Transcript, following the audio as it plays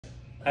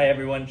Hi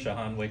everyone,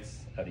 Shehan Wicks,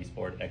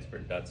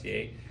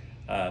 AudiSportExpert.ca.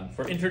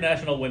 For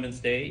International Women's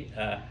Day,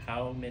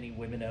 how many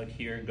women out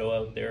here go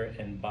out there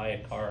and buy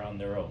a car on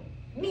their own?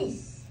 Me.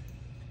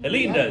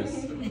 Helene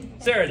does.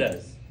 Sarah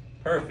does.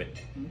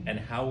 Perfect. And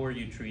how were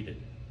you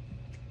treated?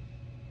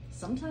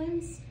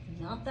 Sometimes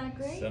not that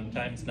great.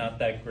 Sometimes not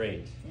that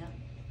great. Yeah.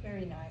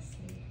 Very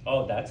nicely.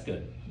 Oh, that's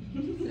good.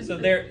 So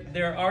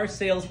there are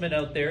salesmen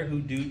out there who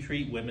do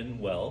treat women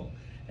well,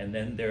 and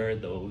then there are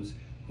those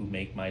who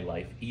make my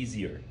life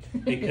easier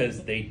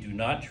because they do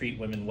not treat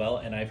women well.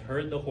 And I've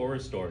heard the horror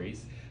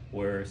stories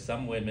where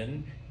some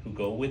women who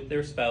go with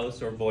their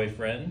spouse or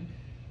boyfriend,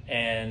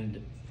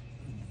 and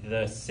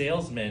the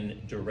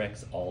salesman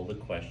directs all the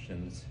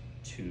questions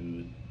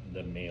to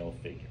the male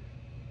figure,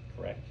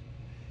 correct?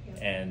 Yes.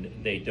 And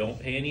they don't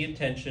pay any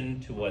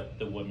attention to what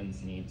the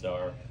woman's needs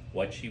are,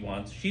 what she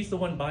wants. She's the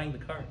one buying the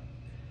car.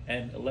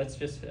 And let's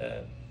just,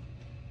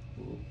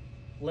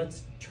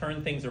 let's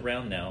turn things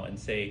around now and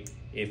say,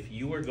 if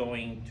you were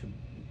going to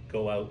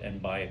go out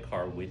and buy a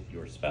car with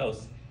your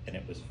spouse and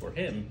it was for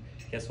him,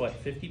 guess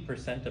what?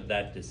 50% of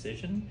that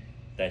decision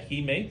that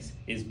he makes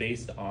is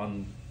based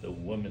on the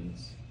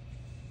woman's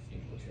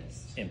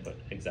input.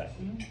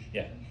 Exactly.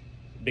 Yeah.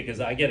 Because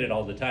I get it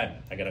all the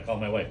time. I got to call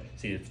my wife,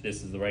 see if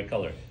this is the right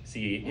color,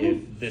 see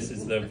if this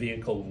is the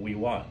vehicle we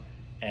want.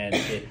 And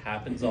it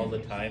happens all the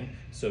time.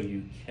 So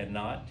you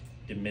cannot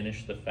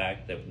diminish the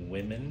fact that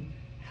women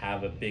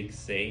have a big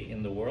say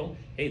in the world.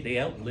 Hey, they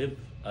outlive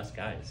us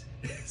guys.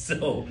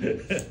 So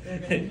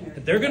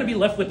they're going to be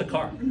left with the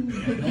car.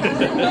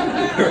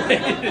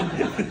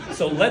 Right?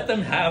 So let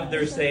them have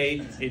their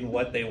say in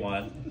what they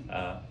want.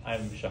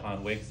 I'm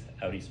Shehan Wicks,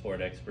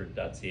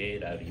 AudiSportExpert.ca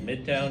at Audi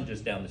Midtown,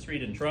 just down the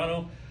street in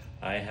Toronto.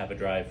 I have a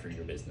drive for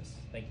your business.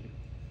 Thank you.